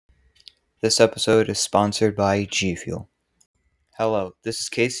This episode is sponsored by G Fuel. Hello, this is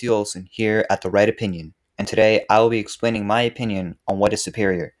Casey Olson here at The Right Opinion, and today I will be explaining my opinion on what is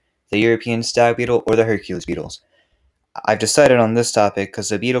superior, the European stag beetle or the Hercules beetles. I've decided on this topic because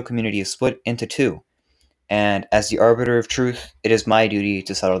the beetle community is split into two, and as the arbiter of truth, it is my duty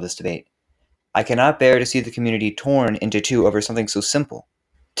to settle this debate. I cannot bear to see the community torn into two over something so simple.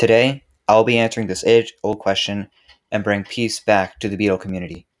 Today, I will be answering this age-old question and bring peace back to the beetle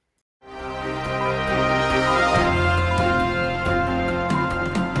community.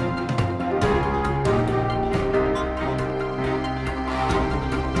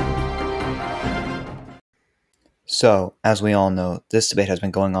 So, as we all know, this debate has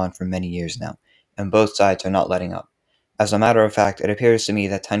been going on for many years now, and both sides are not letting up. As a matter of fact, it appears to me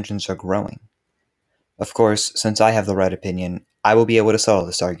that tensions are growing. Of course, since I have the right opinion, I will be able to settle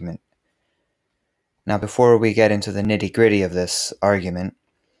this argument. Now, before we get into the nitty-gritty of this argument,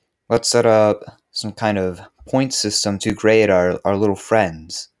 let's set up some kind of point system to grade our little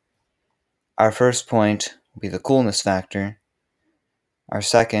friends. Our first point will be the coolness factor. Our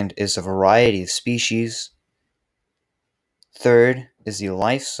second is the variety of species. Third is the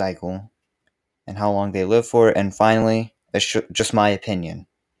life cycle and how long they live for, and finally, it's just my opinion.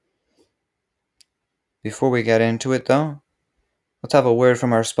 Before we get into it though, let's have a word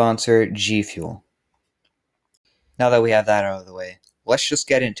from our sponsor, G Fuel. Now that we have that out of the way, let's just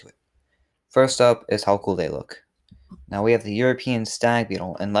get into it. First up is how cool they look. Now we have the European stag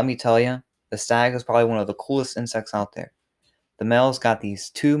beetle, and let me tell you, the stag is probably one of the coolest insects out there. The male's got these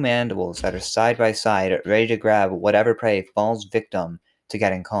two mandibles that are side by side, ready to grab whatever prey falls victim to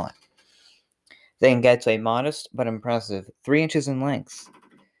getting caught. They can get to a modest but impressive 3 inches in length,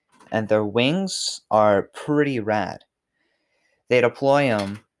 and their wings are pretty rad. They deploy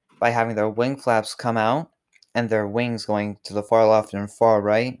them by having their wing flaps come out, and their wings going to the far left and far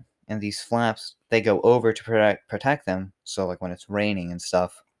right, and these flaps, they go over to protect them, so like when it's raining and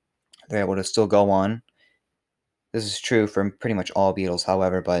stuff, they're able to still go on. This is true for pretty much all beetles,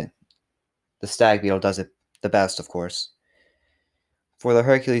 however, but the stag beetle does it the best, of course. For the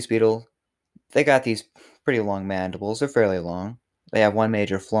Hercules beetle, they got these pretty long mandibles. They're fairly long. They have one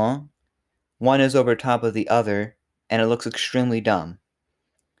major flaw. One is over top of the other, and it looks extremely dumb.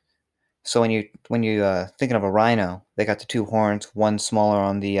 So when you thinking of a rhino, they got the two horns, one smaller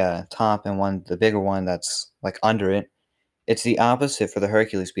on the top and one the bigger one that's like under it. It's the opposite for the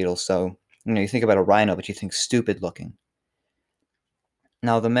Hercules beetle. So you think about a rhino, but you think stupid looking.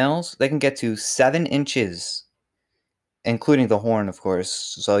 Now the males, they can get to 7 inches, including the horn, of course.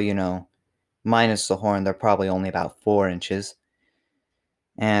 So minus the horn, they're probably only about 4 inches.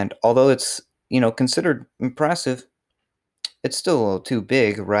 And although it's considered impressive, it's still a little too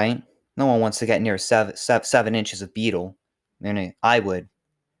big, right? No one wants to get near 7 inches of beetle. I would,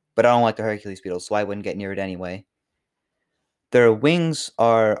 but I don't like the Hercules beetle, so I wouldn't get near it anyway. Their wings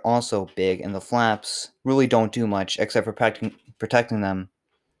are also big, and the flaps really don't do much except for protecting them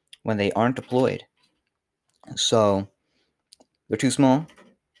when they aren't deployed. So they're too small,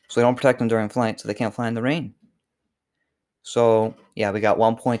 so they don't protect them during flight, so they can't fly in the rain. So yeah, we got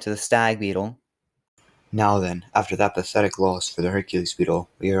 1 point to the stag beetle. Now then, after that pathetic loss for the Hercules beetle,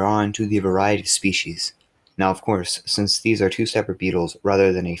 we are on to the variety of species. Now of course, since these are two separate beetles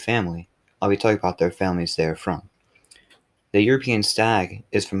rather than a family, I'll be talking about their families they are from. The European stag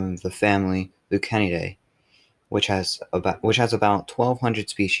is from the family Lucanidae, which has about 1,200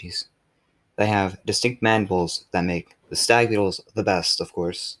 species. They have distinct mandibles that make the stag beetles the best, of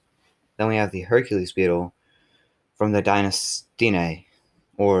course. Then we have the Hercules beetle from the Dynastinae,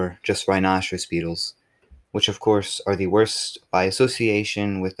 or just rhinoceros beetles, which of course are the worst by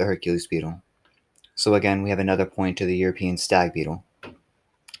association with the Hercules beetle. So again, we have another point to the European stag beetle.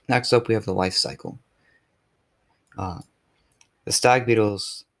 Next up, we have the life cycle. The stag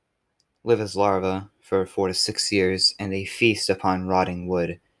beetles live as larvae for 4 to 6 years, and they feast upon rotting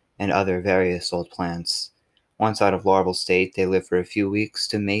wood and other various old plants. Once out of larval state, they live for a few weeks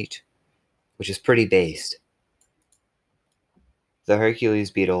to mate, which is pretty based. The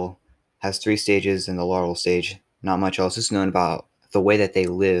Hercules beetle has 3 stages in the larval stage. Not much else is known about the way that they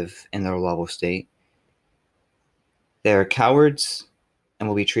live in their larval state. They are cowards and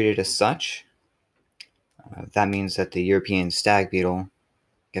will be treated as such. That means that the European stag beetle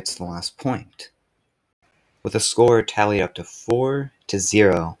gets the last point. With a score tallied up to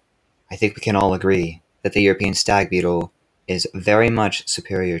 4-0, I think we can all agree that the European stag beetle is very much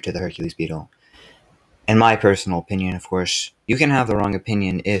superior to the Hercules beetle. In my personal opinion, of course, you can have the wrong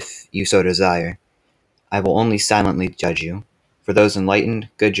opinion if you so desire. I will only silently judge you. For those enlightened,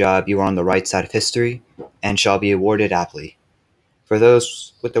 good job, you are on the right side of history, and shall be awarded aptly. For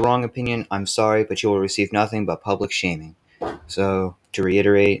those with the wrong opinion, I'm sorry, but you will receive nothing but public shaming. So, to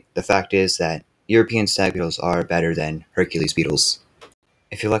reiterate, the fact is that European stag beetles are better than Hercules beetles.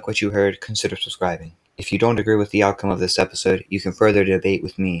 If you like what you heard, consider subscribing. If you don't agree with the outcome of this episode, you can further debate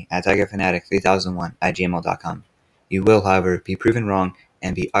with me at tigerfanatic3001@gmail.com. You will, however, be proven wrong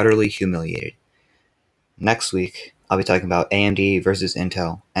and be utterly humiliated. Next week, I'll be talking about AMD versus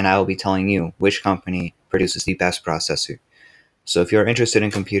Intel, and I will be telling you which company produces the best processor. So if you're interested in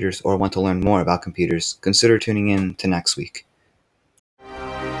computers or want to learn more about computers, consider tuning in to next week.